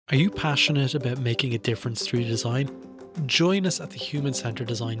Are you passionate about making a difference through design? Join us at the Human Centred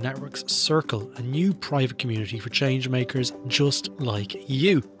Design Network's Circle, a new private community for change makers just like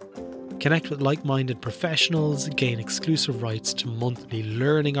you. Connect with like-minded professionals, gain exclusive rights to monthly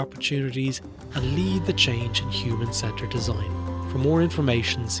learning opportunities, and lead the change in human-centred design. For more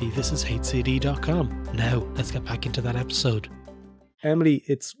information, see thisishcd.com. Now, let's get back into that episode. Emily,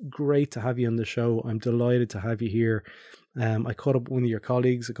 it's great to have you on the show. I'm delighted to have you here. I caught up with one of your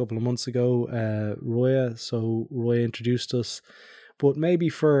colleagues a couple of months ago, Roya. So Roya introduced us. But maybe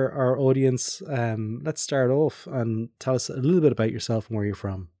for our audience, let's start off and tell us a little bit about yourself and where you're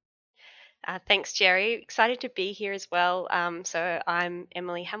from. Thanks, Jerry. Excited to be here as well. So I'm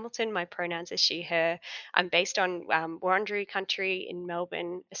Emily Hamilton. My pronouns are she, her. I'm based on Wurundjeri country in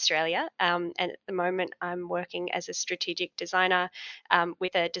Melbourne, Australia. And at the moment, I'm working as a strategic designer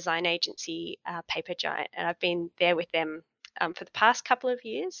with a design agency, Paper Giant. And I've been there with them for the past couple of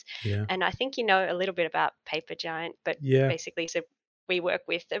years. Yeah. And I think you know a little bit about Paper Giant, but Yeah. basically, so we work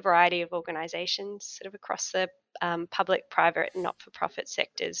with a variety of organisations sort of across the public, private, and not-for-profit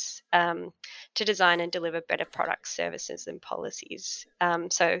sectors to design and deliver better products, services, and policies.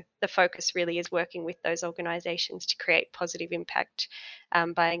 So the focus really is working with those organisations to create positive impact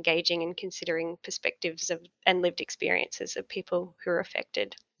by engaging and considering perspectives and lived experiences of people who are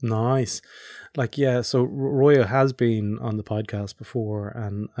affected. Nice. So Roya has been on the podcast before,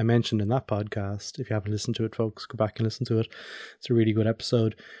 and I mentioned in that podcast, if you haven't listened to it, folks, go back and listen to it. It's a really good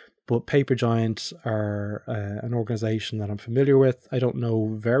episode. But Paper Giant are an organization that I'm familiar with. I don't know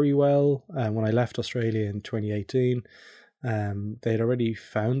very well. When I left Australia in 2018, they'd already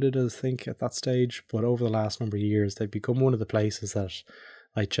founded, I think, at that stage. But over the last number of years, they've become one of the places that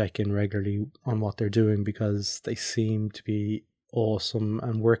I check in regularly on what they're doing, because they seem to be awesome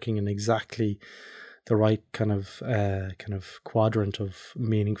and working in exactly the right kind of quadrant of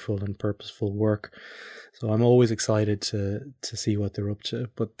meaningful and purposeful work. So I'm always excited to see what they're up to.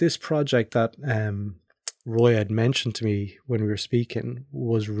 But this project that Roy had mentioned to me when we were speaking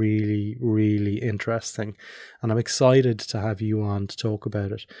was really, really interesting, and I'm excited to have you on to talk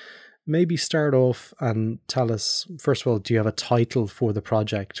about it. Maybe start off and tell us, first of all, do you have a title for the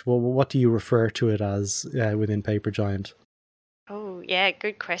project? Well, what do you refer to it as within Paper Giant? Oh, yeah,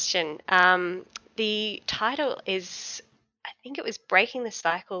 good question. The title is, I think it was Breaking the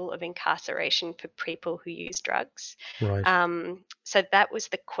Cycle of Incarceration for People Who Use Drugs. Right. So that was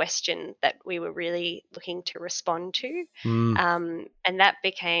the question that we were really looking to respond to. And that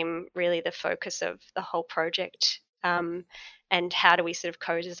became really the focus of the whole project. And how do we sort of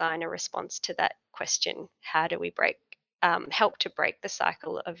co-design a response to that question? How do we help to break the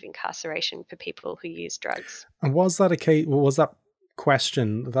cycle of incarceration for people who use drugs? And was that a case? Was that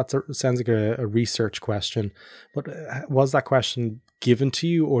question? Sounds like a research question, but was that question given to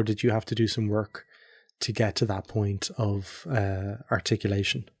you, or did you have to do some work to get to that point of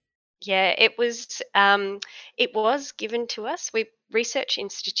articulation? Yeah, it was given to us. Research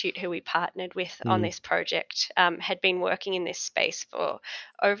Institute, who we partnered with on this project, had been working in this space for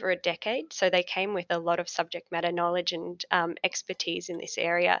over a decade. So they came with a lot of subject matter knowledge and expertise in this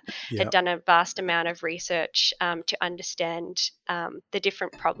area, had done a vast amount of research to understand the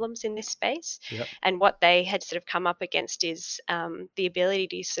different problems in this space. Yep. And what they had sort of come up against is the ability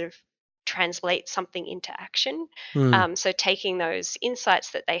to sort of translate something into action. So taking those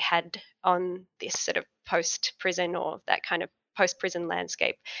insights that they had on this sort of post-prison or that kind of post-prison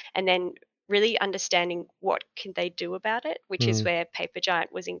landscape, and then really understanding what can they do about it, which is where Paper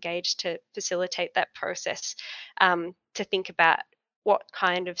Giant was engaged to facilitate that process, to think about what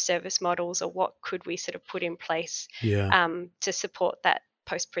kind of service models or what could we sort of put in place to support that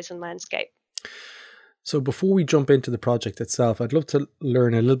post-prison landscape. So before we jump into the project itself, I'd love to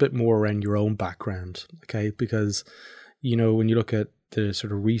learn a little bit more around your own background, okay? Because, you know, when you look at the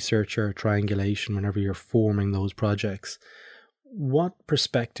sort of researcher triangulation, whenever you're forming those projects, what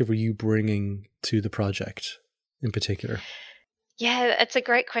perspective are you bringing to the project in particular? Yeah, it's a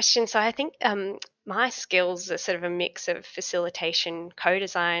great question. So I think my skills are sort of a mix of facilitation,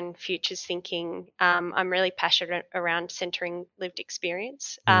 co-design, futures thinking. I'm really passionate around centering lived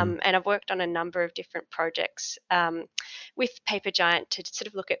experience, and I've worked on a number of different projects with Paper Giant to sort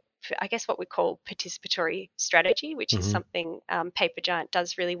of look at I guess, what we call participatory strategy, which is something Papergiant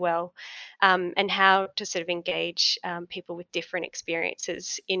does really well, and how to sort of engage people with different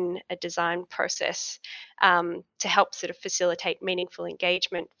experiences in a design process to help sort of facilitate meaningful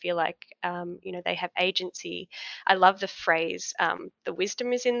engagement, feel like, they have agency. I love the phrase, the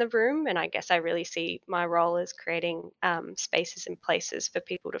wisdom is in the room. And I guess I really see my role as creating spaces and places for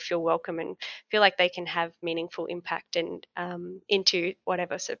people to feel welcome and feel like they can have meaningful impact and into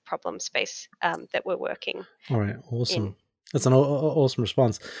whatever sort of problem space that we're working. All right, awesome. In. That's an awesome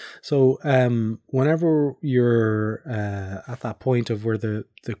response. So whenever you're at that point of where the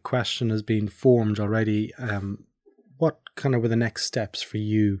question has been formed already, what kind of were the next steps for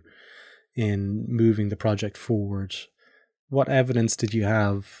you in moving the project forward? What evidence did you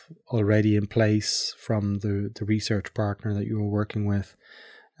have already in place from the research partner that you were working with?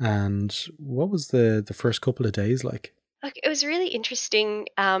 And what was the first couple of days like? It was really interesting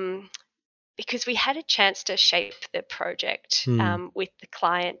because we had a chance to shape the project with the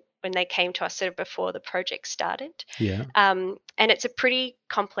client when they came to us sort of before the project started. Yeah. And it's a pretty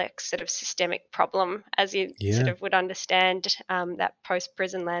complex sort of systemic problem, as you sort of would understand, that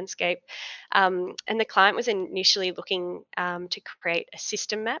post-prison landscape. And the client was initially looking to create a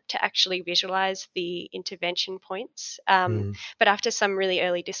system map to actually visualize the intervention points. But after some really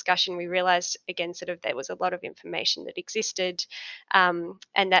early discussion, we realized, again, sort of there was a lot of information that existed, and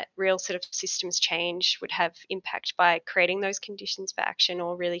that real sort of systems change would have impact by creating those conditions for action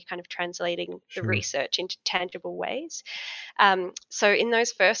or really kind of translating the research into tangible ways. So in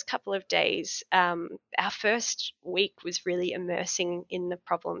those first couple of days, our first week was really immersing in the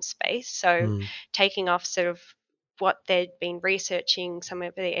problem space. So taking off sort of what they'd been researching, some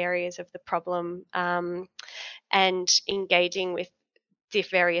of the areas of the problem, and engaging with the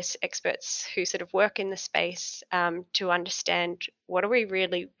various experts who sort of work in the space to understand what are we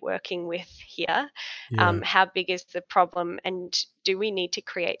really working with here, how big is the problem, and do we need to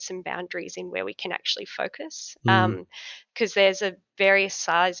create some boundaries in where we can actually focus, because there's a various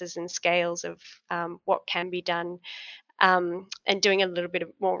sizes and scales of what can be done, and doing a little bit of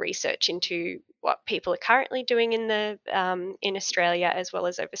more research into what people are currently doing in the in Australia as well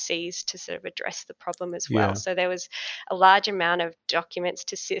as overseas to sort of address the problem as well. So there was a large amount of documents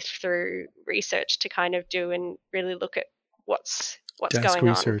to sift through, research to kind of do, and really look at what's going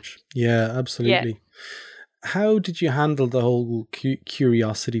research. Yeah, absolutely. Yeah. How did you handle the whole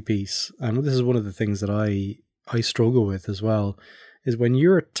curiosity piece? And this is one of the things that I struggle with as well, is when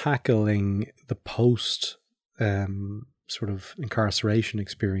you're tackling the post sort of incarceration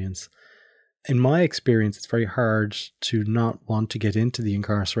experience. In my experience, it's very hard to not want to get into the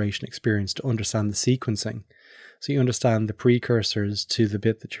incarceration experience to understand the sequencing. So you understand the precursors to the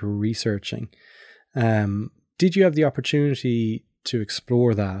bit that you're researching. Did you have the opportunity to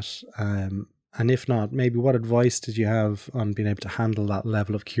explore that? And if not, maybe what advice did you have on being able to handle that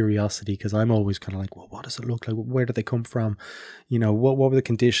level of curiosity? Because I'm always kind of like, well, what does it look like? Where did they come from? What were the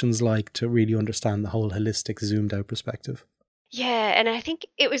conditions like to really understand the whole holistic, zoomed out perspective? Yeah, and I think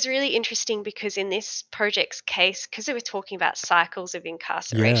it was really interesting because in this project's case, because we were talking about cycles of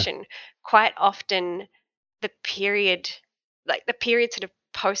incarceration, quite often the period sort of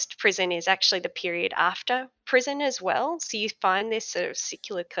post-prison is actually the period after prison as well. So you find this sort of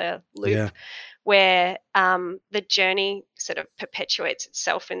cyclical loop where the journey sort of perpetuates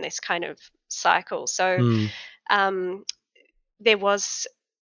itself in this kind of cycle. So there was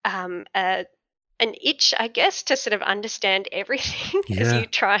an itch, I guess, to sort of understand everything as you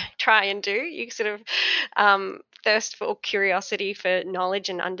try and do. You sort of thirst for curiosity, for knowledge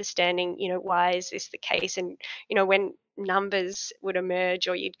and understanding, why is this the case? And, when numbers would emerge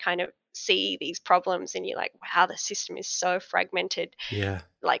or you'd kind of see these problems and you're like, wow, the system is so fragmented. Yeah.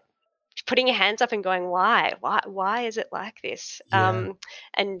 Like putting your hands up and going, why is it like this? And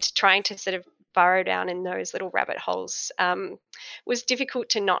trying to sort of burrow down in those little rabbit holes was difficult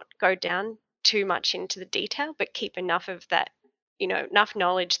to not go down too much into the detail, but keep enough of that, enough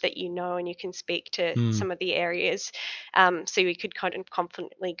knowledge that and you can speak to some of the areas, so we could kind of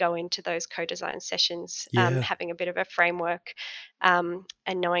confidently go into those co-design sessions, having a bit of a framework, and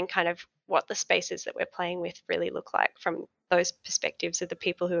knowing kind of what the spaces that we're playing with really look like from those perspectives of the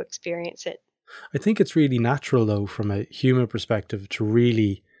people who experience it. I think it's really natural, though, from a human perspective, to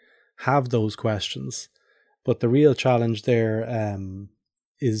really have those questions, but the real challenge there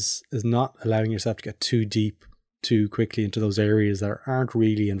is not allowing yourself to get too deep too quickly into those areas that aren't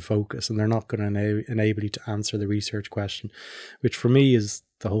really in focus, and they're not going to enable you to answer the research question, which for me is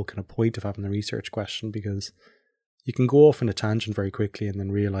the whole kind of point of having the research question, because you can go off in a tangent very quickly and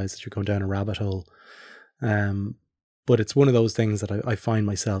then realize that you're going down a rabbit hole. But it's one of those things that I find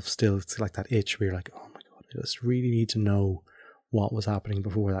myself still, it's like that itch where you're like, oh my God, I just really need to know what was happening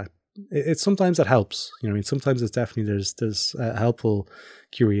before that. It's sometimes that helps, you know. I mean, sometimes it's definitely there's helpful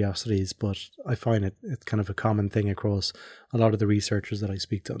curiosities, but I find it's kind of a common thing across a lot of the researchers that I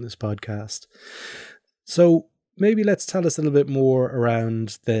speak to on this podcast. So maybe let's tell us a little bit more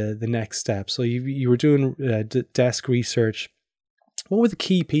around the next step. So you were doing desk research. What were the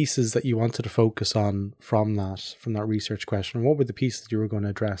key pieces that you wanted to focus on from that research question? What were the pieces you were going to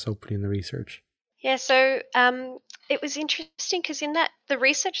address openly in the research? Yeah, so it was interesting because in that the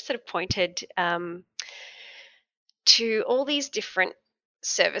research sort of pointed to all these different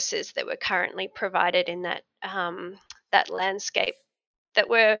services that were currently provided in that that landscape that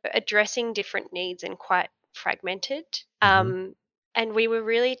were addressing different needs and quite fragmented. And we were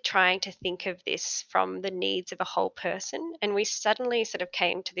really trying to think of this from the needs of a whole person. And we suddenly sort of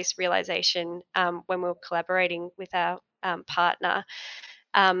came to this realization when we were collaborating with our partner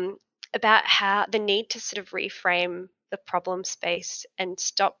about how the need to sort of reframe the problem space and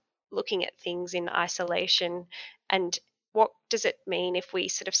stop looking at things in isolation. And what does it mean if we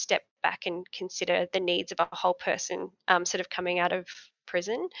sort of step back and consider the needs of a whole person sort of coming out of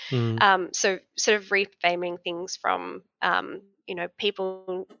prison? So sort of reframing things from,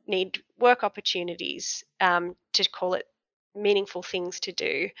 people need work opportunities, to call it meaningful things to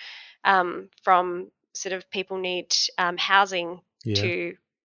do, from sort of people need housing to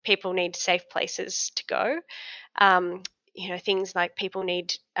people need safe places to go. Things like people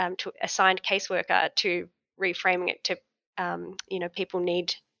need to assigned caseworker to reframing it to, people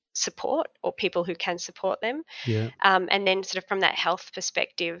need support or people who can support them. And then sort of from that health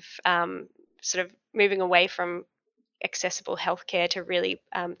perspective, sort of moving away from accessible healthcare to really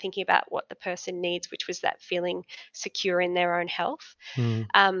thinking about what the person needs, which was that feeling secure in their own health.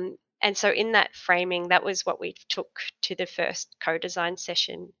 And so in that framing, that was what we took to the first co-design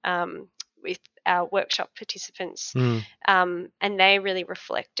session with our workshop participants. And they really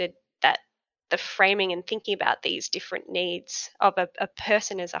reflected that the framing and thinking about these different needs of a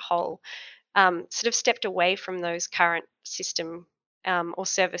person as a whole sort of stepped away from those current system or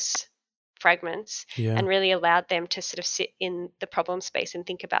service fragments and really allowed them to sort of sit in the problem space and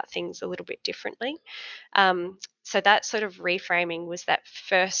think about things a little bit differently. So that sort of reframing was that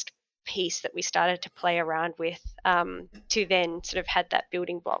first piece that we started to play around with to then sort of had that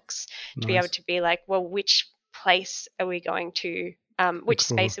building blocks to be able to be like, well, which place are we going to which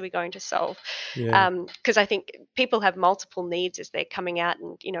space are we going to solve? Because I think people have multiple needs as they're coming out,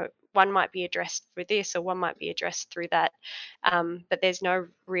 and one might be addressed through this or one might be addressed through that, but there's no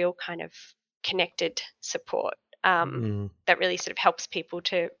real kind of connected support that really sort of helps people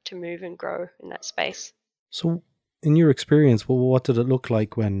to move and grow in that space. So in your experience, what did it look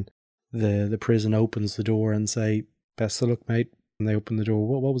like when the prison opens the door and say, best of luck, mate, and they open the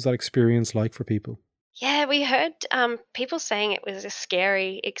door? What was that experience like for people? Yeah, we heard people saying it was a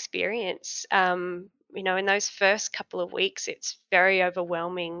scary experience. In those first couple of weeks, it's very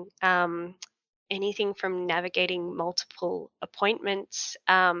overwhelming. Anything from navigating multiple appointments,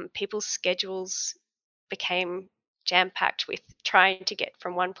 people's schedules became jam-packed with trying to get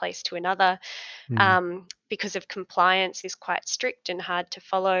from one place to another because of compliance is quite strict and hard to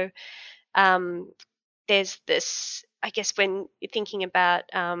follow. There's this, I guess, when you're thinking about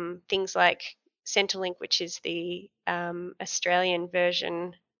things like Centrelink, which is the Australian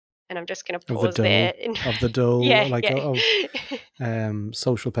version, and I'm just going to pause there. Of the dole, of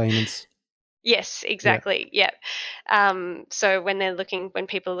social payments. Yes, exactly. Yeah. So when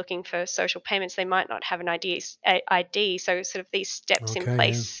people are looking for social payments, they might not have an ID. So sort of these steps in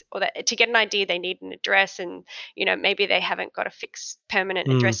place, or that to get an ID, they need an address, and maybe they haven't got a fixed permanent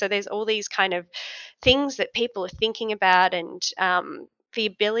address. So there's all these kind of things that people are thinking about, and the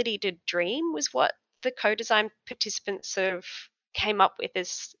ability to dream was what the co-design participants sort of came up with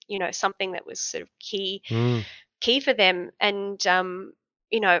as something that was sort of key for them, and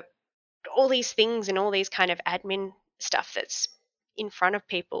all these things and all these kind of admin stuff that's in front of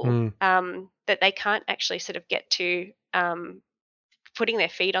people that they can't actually sort of get to putting their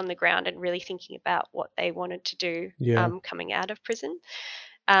feet on the ground and really thinking about what they wanted to do coming out of prison.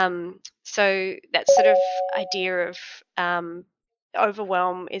 So that sort of idea of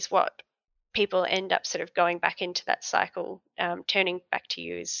overwhelm is what people end up sort of going back into that cycle, turning back to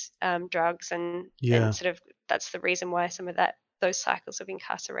use drugs, and sort of that's the reason why some of those cycles of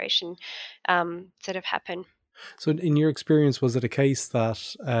incarceration sort of happen. So in your experience, was it a case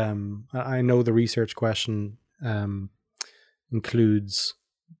that, I know the research question includes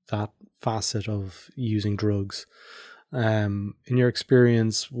that facet of using drugs, In your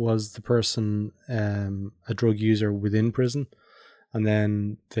experience, was the person a drug user within prison, and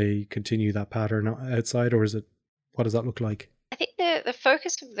then they continue that pattern outside, or is it? What does that look like? I think the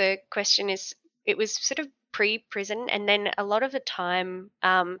focus of the question is it was sort of pre-prison, and then a lot of the time,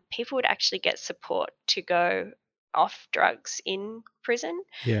 people would actually get support to go off drugs in prison.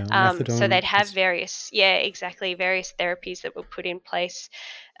 Yeah, So methadone. they'd have various therapies that were put in place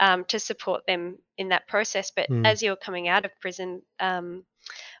to support them in that process. But Mm. as you're coming out of prison,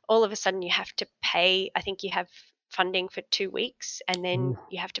 all of a sudden you have to pay. I think you have funding for 2 weeks, and then Ooh,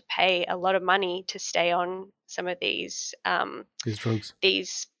 you have to pay a lot of money to stay on some of these drugs.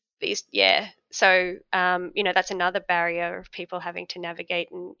 these yeah. So that's another barrier of people having to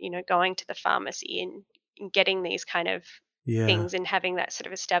navigate, and going to the pharmacy and getting these kind of Yeah. things and having that sort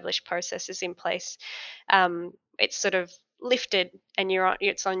of established processes in place. It's sort of lifted, and you're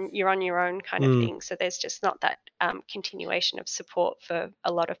on your own kind of Mm. thing. So there's just not that continuation of support for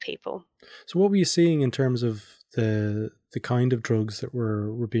a lot of people. So what were you seeing in terms of the kind of drugs that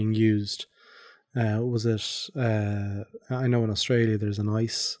were being used? Was it? I know in Australia there's an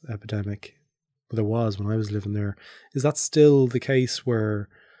ice epidemic. But there was when I was living there. Is that still the case where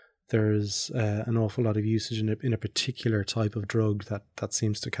there's an awful lot of usage in a particular type of drug that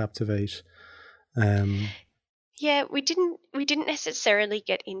seems to captivate? Yeah, we didn't necessarily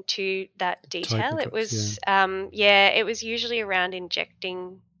get into that Type detail. of It drugs, yeah. was it was usually around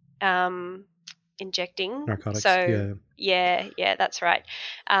um, injecting. Narcotics, So yeah. yeah, that's right.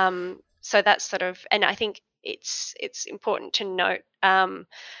 So that's sort of, and I think it's important to note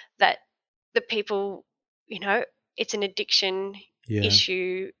that the people, it's an addiction Yeah.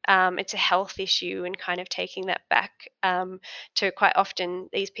 issue, it's a health issue, and kind of taking that back to quite often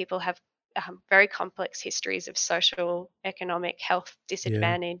these people have very complex histories of social, economic, health Yeah.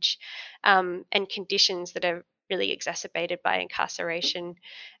 disadvantage, and conditions that are really exacerbated by incarceration,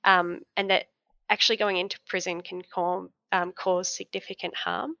 and that actually going into prison can cause significant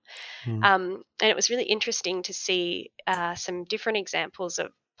harm. Mm. And it was really interesting to see some different examples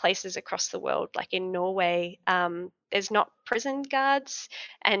of places across the world, like in Norway. There's not prison guards,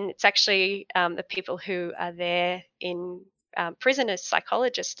 and it's actually the people who are there in prison as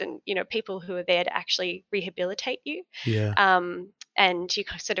psychologists, and people who are there to actually rehabilitate you. Yeah. And you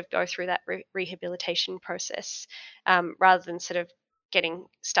sort of go through that rehabilitation process, rather than sort of getting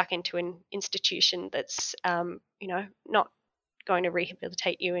stuck into an institution that's not going to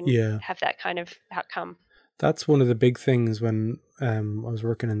rehabilitate you and Yeah. have that kind of outcome. That's one of the big things when I was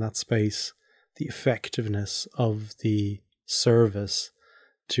working in that space, the effectiveness of the service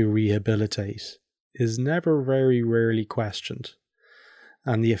to rehabilitate is never very rarely questioned.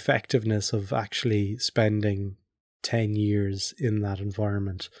 And the effectiveness of actually spending 10 years in that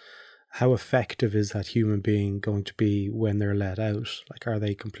environment, how effective is that human being going to be when they're let out? Like, are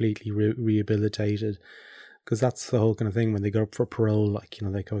they completely rehabilitated? Because that's the whole kind of thing when they go up for parole, like,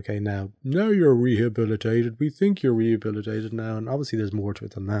 they go, okay, now you're rehabilitated. We think you're rehabilitated now. And obviously there's more to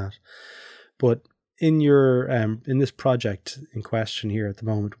it than that. But in your, in this project in question here at the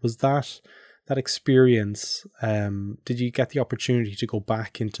moment, was that experience, did you get the opportunity to go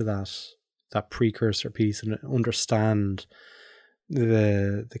back into that precursor piece and understand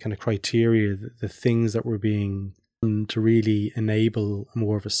the kind of criteria, the things that were being to really enable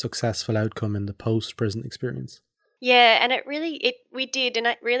more of a successful outcome in the post-prison experience? Yeah, and we did, and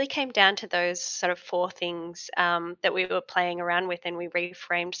it really came down to those sort of four things that we were playing around with, and we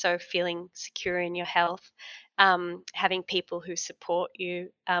reframed. So feeling secure in your health, having people who support you,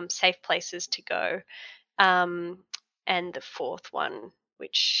 safe places to go, and the fourth one,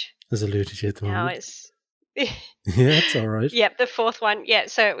 which As alluded to at the now moment. is Yeah, it's all right. Yep, the fourth one. Yeah,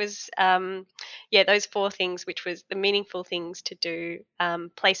 so it was those four things, which was the meaningful things to do,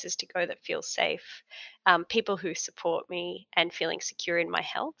 places to go that feel safe, people who support me, and feeling secure in my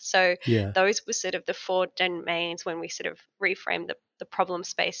health. So Yeah. those were sort of the four domains when we sort of reframed the problem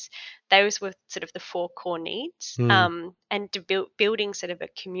space. Those were sort of the four core needs, and to building sort of a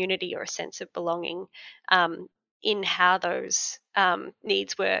community or a sense of belonging in how those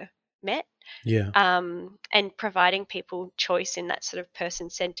needs were met, Yeah. and providing people choice in that sort of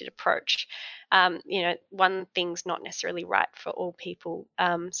person-centered approach. One thing's not necessarily right for all people.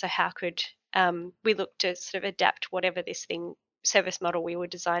 So how could we look to sort of adapt whatever this service model we were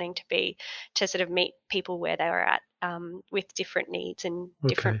designing to be, to sort of meet people where they were at, with different needs and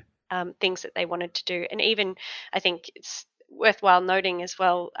different things that they wanted to do. And even, I think it's worthwhile noting as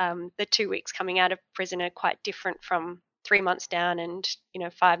well, the 2 weeks coming out of prison are quite different from 3 months down and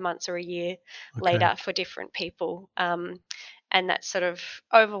 5 months or a year later for different people. and that sort of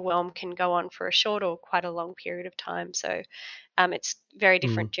overwhelm can go on for a short or quite a long period of time. So it's very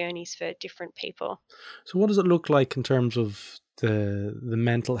different journeys for different people. So what does it look like in terms of the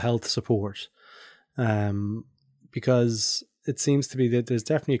mental health support? Because it seems to be that there's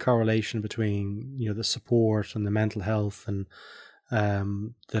definitely a correlation between, you know, the support and the mental health and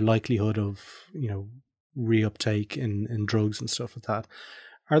the likelihood of, you know, reuptake in drugs and stuff like that.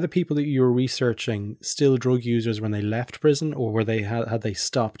 Are the people that you were researching still drug users when they left prison, or were they had they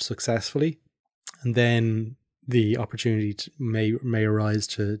stopped successfully, and then the opportunity may arise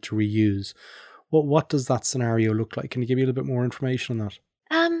to reuse? What does that scenario look like? Can you give me a little bit more information on that?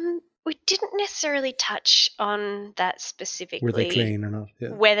 We didn't necessarily touch on that specifically. Were they clean or not? Yeah.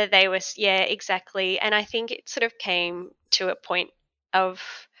 Whether they were, yeah, exactly. And I think it sort of came to a point of,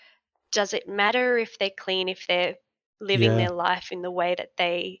 does it matter if they're clean, if they're living their life in the way that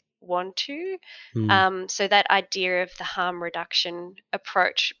they want to? So that idea of the harm reduction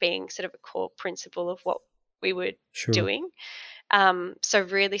approach being sort of a core principle of what we were doing. So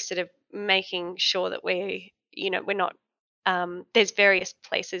really sort of making sure that we're not, there's various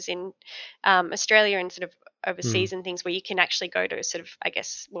places in Australia and sort of overseas and things where you can actually go to sort of, I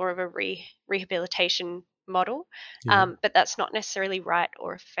guess, more of a rehabilitation model, but that's not necessarily right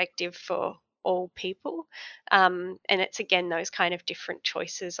or effective for all people. And it's, again, those kind of different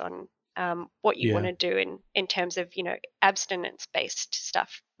choices on what you want to do in terms of, you know, abstinence-based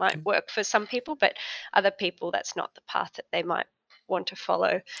stuff might work for some people, but other people, that's not the path that they might want to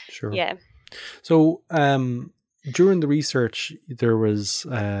follow. Sure. Yeah. So during the research, there was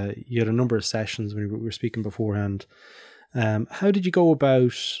you had a number of sessions when we were speaking beforehand. How did you go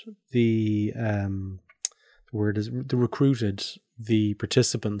about the recruited the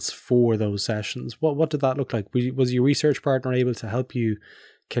participants for those sessions? What did that look like? Was your research partner able to help you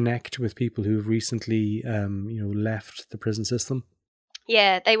connect with people who've recently left the prison system?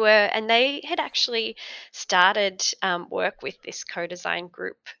 Yeah, they were, and they had actually started work with this co-design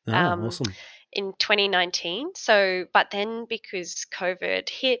group awesome. in 2019. So, but then because COVID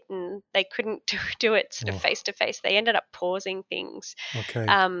hit and they couldn't do it sort of face to face, they ended up pausing things. Okay.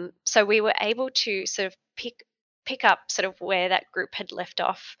 So we were able to sort of pick up sort of where that group had left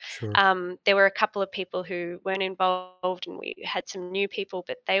off. Sure. There were a couple of people who weren't involved, and we had some new people,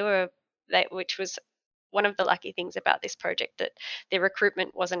 but which was one of the lucky things about this project, that their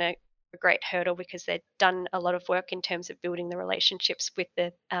recruitment wasn't a great hurdle because they'd done a lot of work in terms of building the relationships with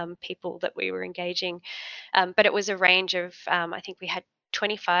the people that we were engaging. But it was a range of, I think we had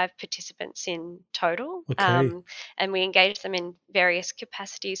 25 participants in total, and we engaged them in various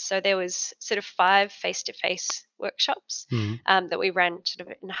capacities. So there was sort of 5 face-to-face workshops that we ran sort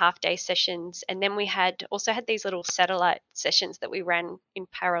of in half-day sessions, and then we also had these little satellite sessions that we ran in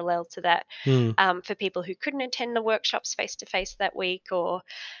parallel to that for people who couldn't attend the workshops face-to-face that week, or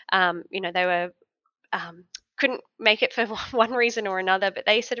they were couldn't make it for one reason or another, but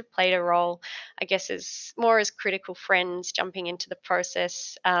they sort of played a role, I guess, as critical friends jumping into the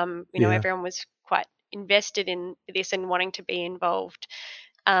process. Everyone was quite invested in this and wanting to be involved.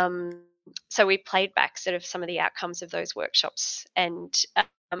 So we played back sort of some of the outcomes of those workshops, and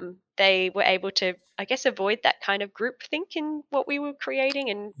they were able to, I guess, avoid that kind of groupthink in what we were creating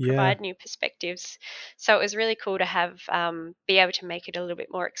and provide new perspectives. So it was really cool to have be able to make it a little bit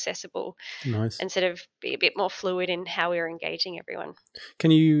more accessible. Nice. And sort of be a bit more fluid in how we were engaging everyone.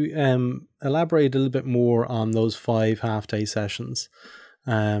 Can you elaborate a little bit more on those 5 half-day sessions?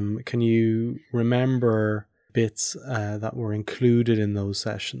 Can you remember bits that were included in those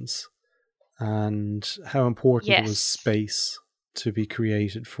sessions, and how important it was space to be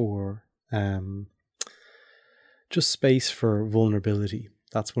created for just space for vulnerability?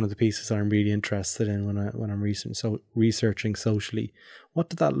 That's one of the pieces that I'm really interested in when I'm researching socially. What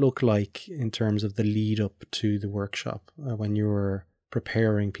did that look like in terms of the lead up to the workshop when you were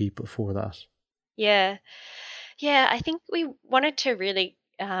preparing people for that? Yeah, I think we wanted to really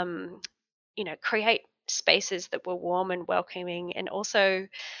create spaces that were warm and welcoming, and also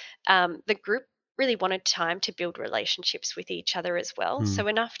the group really wanted time to build relationships with each other as well. So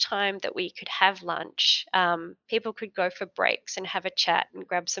enough time that we could have lunch, people could go for breaks and have a chat and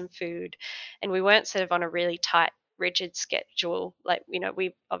grab some food, and we weren't sort of on a really tight, rigid schedule. Like,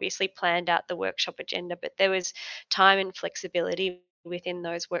 we obviously planned out the workshop agenda, but there was time and flexibility within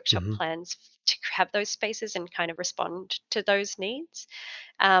those workshop plans to have those spaces and kind of respond to those needs.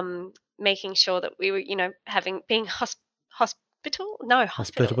 Making sure that we were, being hospitable.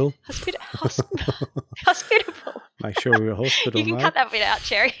 Hospitable. Make sure we were hospitable. You can cut that bit out,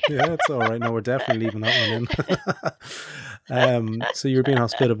 Cherry. Yeah, it's all right. No, we're definitely leaving that one in. So you were being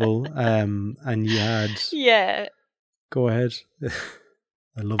hospitable, and you had Go ahead.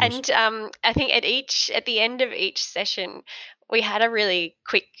 I love it. And I think at the end of each session, we had a really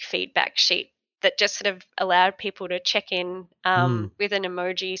quick feedback sheet that just sort of allowed people to check in with an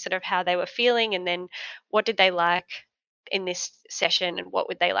emoji, sort of how they were feeling, and then what did they like in this session and what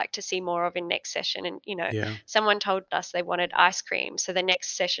would they like to see more of in next session. And Yeah. someone told us they wanted ice cream, so the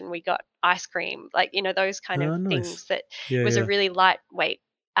next session we got ice cream, like those kind of Oh, nice. things. That Yeah, was yeah. a really lightweight,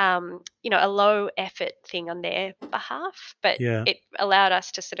 a low effort thing on their behalf, but Yeah. it allowed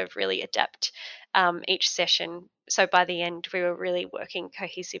us to sort of really adapt each session. So by the end, we were really working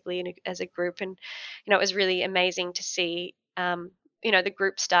cohesively as a group, and it was really amazing to see the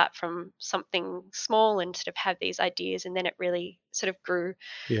group start from something small and sort of have these ideas, and then it really sort of grew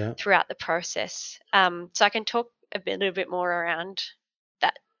Yeah. throughout the process. So I can talk a little bit more around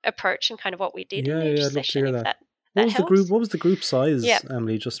that approach and kind of what we did in each I'd love to session, hear if that. that helps. What was the group size, Yeah.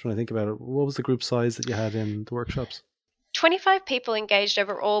 Emily, just when I think about it, what was the group size that you had in the workshops? 25 people engaged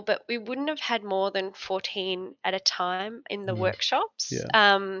overall, but we wouldn't have had more than 14 at a time in the workshops.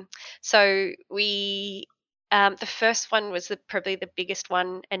 Yeah. So we, the first one was probably the biggest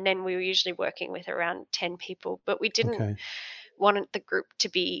one, and then we were usually working with around 10 people, but we didn't want the group to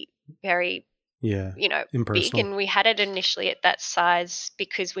be very, big, impersonal. and we had it initially at that size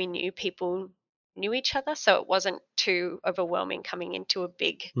because we knew people knew each other, so it wasn't too overwhelming coming into a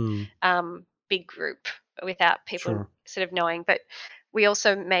big group without people sort of knowing. But we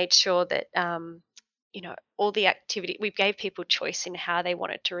also made sure that all the activity, we gave people choice in how they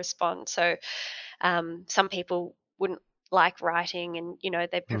wanted to respond. So some people wouldn't like writing, and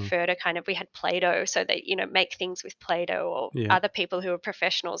they prefer to kind of, we had Play-Doh, so they make things with Play-Doh, or other people who are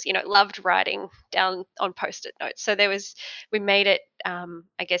professionals loved writing down on post-it notes. So we made it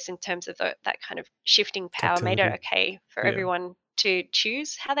I guess in terms of that kind of shifting power, made it okay for everyone to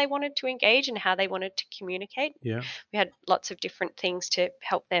choose how they wanted to engage and how they wanted to communicate. We had lots of different things to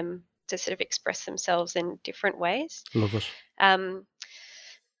help them to sort of express themselves in different ways. Love it.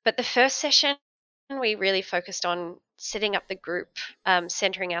 But the first session, we really focused on setting up the group,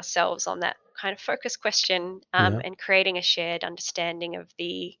 centering ourselves on that kind of focus question, and creating a shared understanding of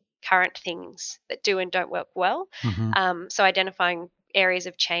the current things that do and don't work well. So identifying areas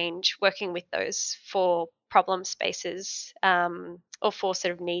of change, working with those 4 problem spaces, or 4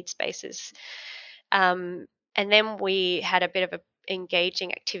 sort of need spaces. And then we had a bit of a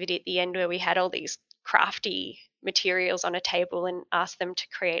engaging activity at the end where we had all these crafty materials on a table and asked them to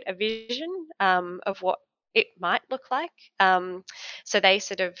create a vision of what it might look like. So they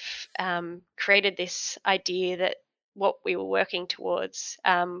sort of created this idea that what we were working towards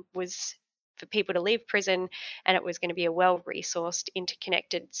was for people to leave prison, and it was going to be a well-resourced,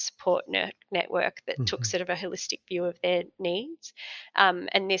 interconnected support network that took sort of a holistic view of their needs.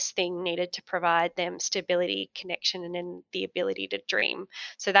 And this thing needed to provide them stability, connection, and then the ability to dream.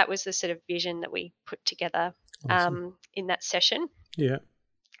 So that was the sort of vision that we put together in that session. Yeah.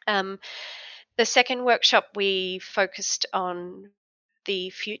 The second workshop, we focused on the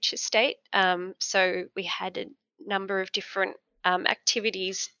future state. So we had a number of different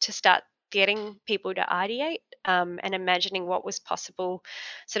activities to start getting people to ideate and imagining what was possible.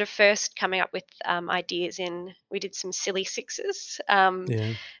 Sort of first coming up with ideas we did some silly sixes,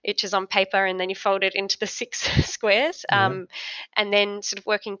 which is on paper, and then you fold it into the 6 squares, and then sort of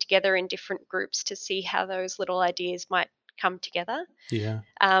working together in different groups to see how those little ideas might come together.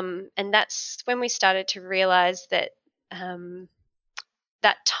 And that's when we started to realize that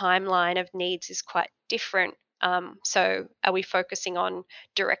that timeline of needs is quite different. So are we focusing on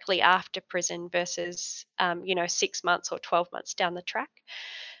directly after prison versus 6 months or 12 months down the track?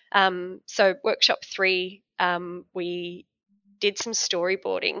 So workshop 3, we did some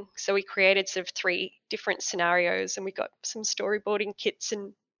storyboarding. So we created sort of 3 different scenarios, and we got some storyboarding kits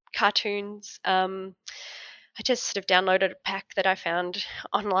and cartoons. I just sort of downloaded a pack that I found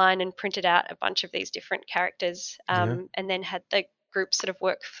online and printed out a bunch of these different characters, and then had the group sort of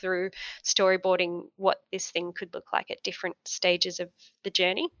work through storyboarding what this thing could look like at different stages of the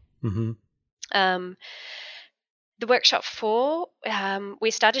journey. The workshop 4, we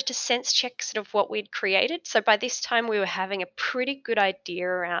started to sense check sort of what we'd created. So by this time, we were having a pretty good idea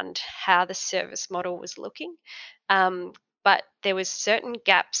around how the service model was looking, but there was certain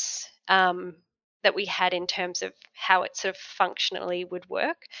gaps that we had in terms of how it sort of functionally would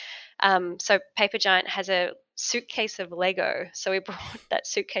work. So Paper Giant has a suitcase of Lego. So we brought that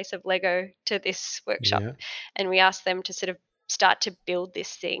suitcase of Lego to this workshop, and we asked them to sort of start to build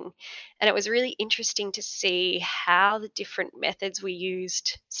this thing. And it was really interesting to see how the different methods we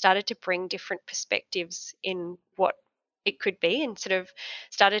used started to bring different perspectives in what it could be, and sort of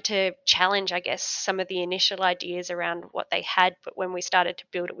started to challenge, I guess, some of the initial ideas around what they had. But when we started to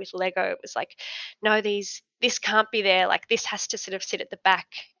build it with Lego, it was like, no, this can't be there. Like, this has to sort of sit at the back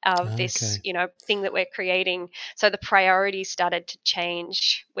of this, Okay. thing that we're creating. So the priorities started to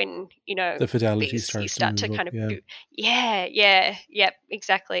change when, The fidelity these you starts to start to move up. kind of Yeah. do, yep,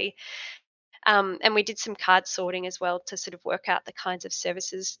 exactly. And we did some card sorting as well to sort of work out the kinds of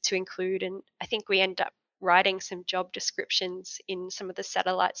services to include. And I think we ended up writing some job descriptions in some of the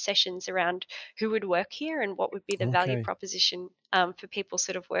satellite sessions around who would work here and what would be the value Okay. proposition for people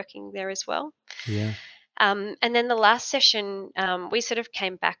sort of working there as well. Yeah. And then the last session, we sort of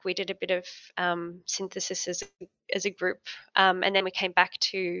came back. We did a bit of synthesis as a group, and then we came back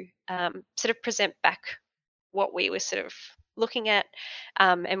to sort of present back what we were sort of looking at.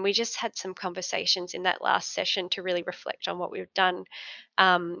 And we just had some conversations in that last session to really reflect on what we've done,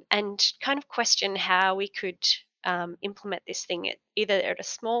 and kind of question how we could implement this thing either at a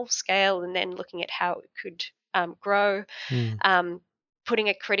small scale and then looking at how it could grow, Mm. um, putting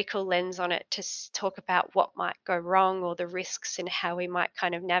a critical lens on it to talk about what might go wrong or the risks and how we might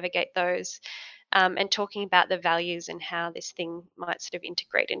kind of navigate those, and talking about the values and how this thing might sort of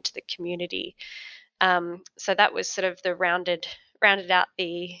integrate into the community. So that was sort of the rounded out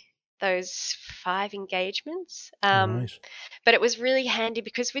those 5 engagements. Right. But it was really handy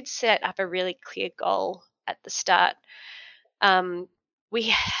because we'd set up a really clear goal at the start. We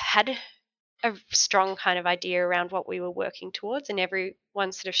had a strong kind of idea around what we were working towards, and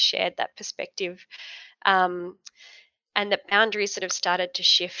everyone sort of shared that perspective. Um, and the boundaries sort of started to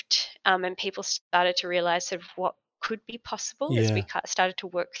shift, and people started to realize sort of what could be possible as we Yeah. started to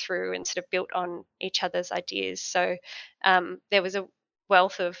work through and sort of built on each other's ideas. So there was a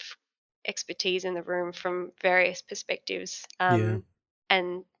wealth of expertise in the room from various perspectives, Yeah.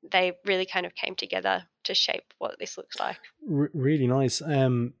 and they really kind of came together to shape what this looks like. Really nice.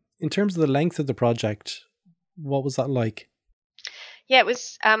 In terms of the length of the project, what was that like? Yeah, it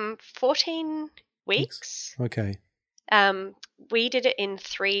was 14 Weeks. weeks. Okay. We did it in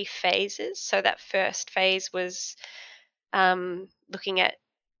 3 phases. So that first phase was looking at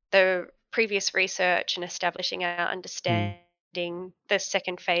the previous research and establishing our Mm. understanding. The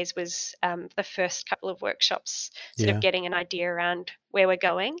second phase was the first couple of workshops, sort of Yeah. getting an idea around where we're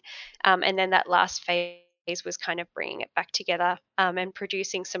going. And then that last phase was kind of bringing it back together, and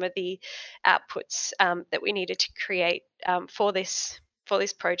producing some of the outputs that we needed to create for this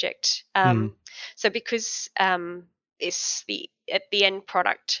project. Mm. So because the end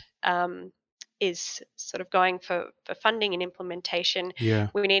product is sort of going for funding and implementation, Yeah.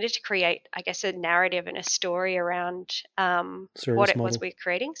 we needed to create, I guess, a narrative and a story around what Service it was model. we're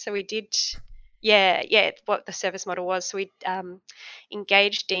creating. So we did, what the service model was. So we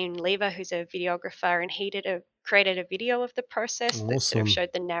engaged Dean Lever, who's a videographer, and he created a video of the process that sort of Awesome.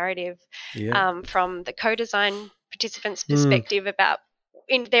 showed the narrative Yeah. from the co-design participants' Mm. perspective about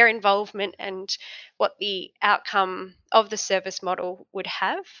in their involvement and what the outcome of the service model would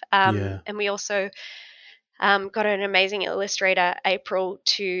have. Yeah. And we also got an amazing illustrator, April,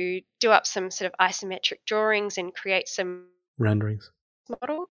 to do up some sort of isometric drawings and create some Renderings.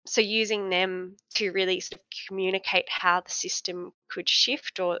 model. So using them to really sort of communicate how the system could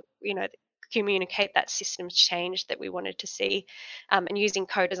shift, or communicate that systems change that we wanted to see, and using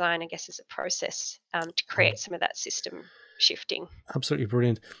co-design, I guess, as a process to create some of that system shifting. Absolutely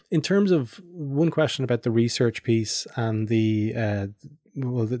brilliant. In terms of one question about the research piece and the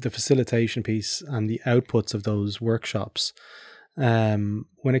facilitation piece and the outputs of those workshops, when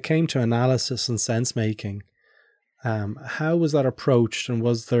it came to analysis and sense making, how was that approached, and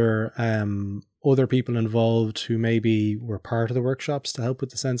was there other people involved who maybe were part of the workshops to help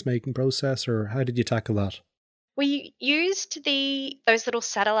with the sense making process, or how did you tackle that? We used those little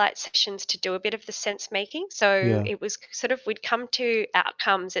satellite sessions to do a bit of the sense making. So Yeah. it was sort of, we'd come to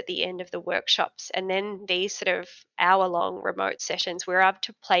outcomes at the end of the workshops, and then these sort of hour-long remote sessions, we were able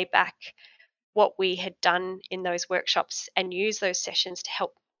to play back what we had done in those workshops and use those sessions to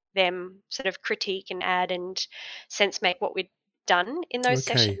help them sort of critique and add and sense make what we'd done in those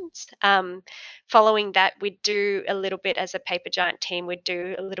Okay. sessions. Following that, we'd do a little bit as a Paper Giant team, we'd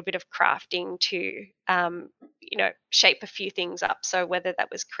do a little bit of crafting to shape a few things up. So whether that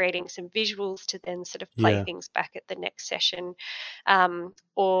was creating some visuals to then sort of play Yeah. things back at the next session,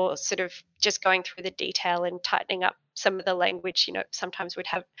 or sort of just going through the detail and tightening up some of the language. Sometimes we'd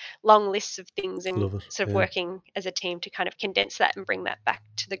have long lists of things and Love it. sort of Yeah. working as a team to kind of condense that and bring that back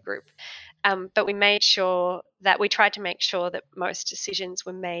to the group. But we made sure that we tried to make sure that most decisions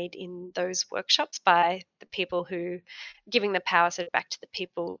were made in those workshops by the people who, giving the power sort of back to the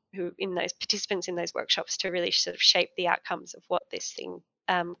people who, in those participants in those workshops, to really really sort of shape the outcomes of what this thing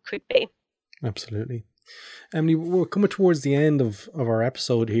could be. Absolutely. Emily, we're coming towards the end of our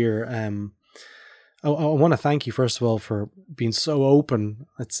episode here. I want to thank you, first of all, for being so open.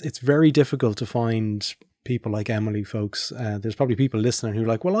 It's very difficult to find people like Emily, folks. There's probably people listening who are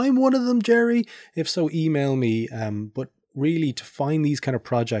like, well, I'm one of them, Jerry. If so, email me. But really, to find these kind of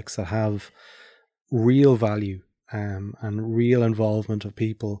projects that have real value and real involvement of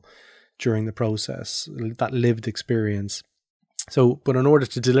people during the process, that lived experience. So, but in order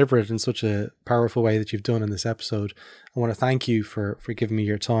to deliver it in such a powerful way that you've done in this episode, I want to thank you for giving me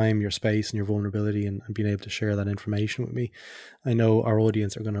your time, your space, and your vulnerability, and being able to share that information with me. I know our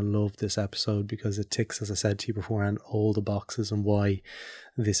audience are going to love this episode because it ticks, as I said to you beforehand, all the boxes and why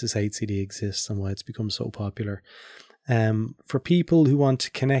This Is HCD exists and why it's become so popular. For people who want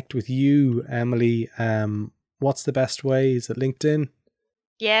to connect with you, Emily, what's the best way? Is it LinkedIn?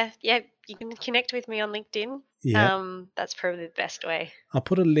 Yeah, you can connect with me on LinkedIn. Yeah. That's probably the best way. I'll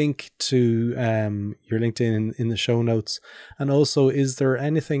put a link to your LinkedIn in the show notes. And also, is there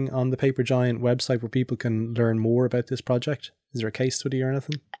anything on the Paper Giant website where people can learn more about this project? Is there a case study or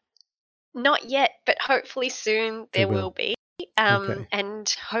anything? Not yet, but hopefully soon there will be. Okay.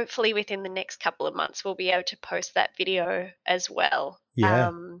 And hopefully within the next couple of months, we'll be able to post that video as well.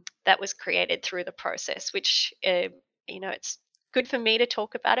 Yeah. That was created through the process, which, it's good for me to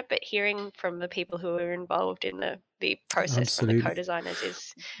talk about it, but hearing from the people who are involved in the process Absolutely. from the co-designers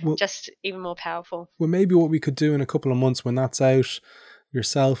is just even more powerful. Well, maybe what we could do in a couple of months when that's out,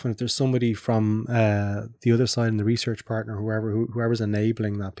 yourself, and if there's somebody from the other side and the research partner, whoever's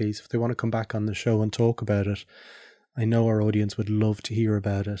enabling that piece, if they want to come back on the show and talk about it, I know our audience would love to hear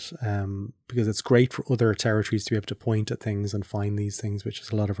about it, because it's great for other territories to be able to point at things and find these things, which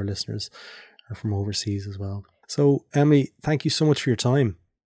is a lot of our listeners are from overseas as well. So, Emily, thank you so much for your time.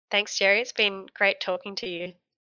 Thanks, Jerry. It's been great talking to you.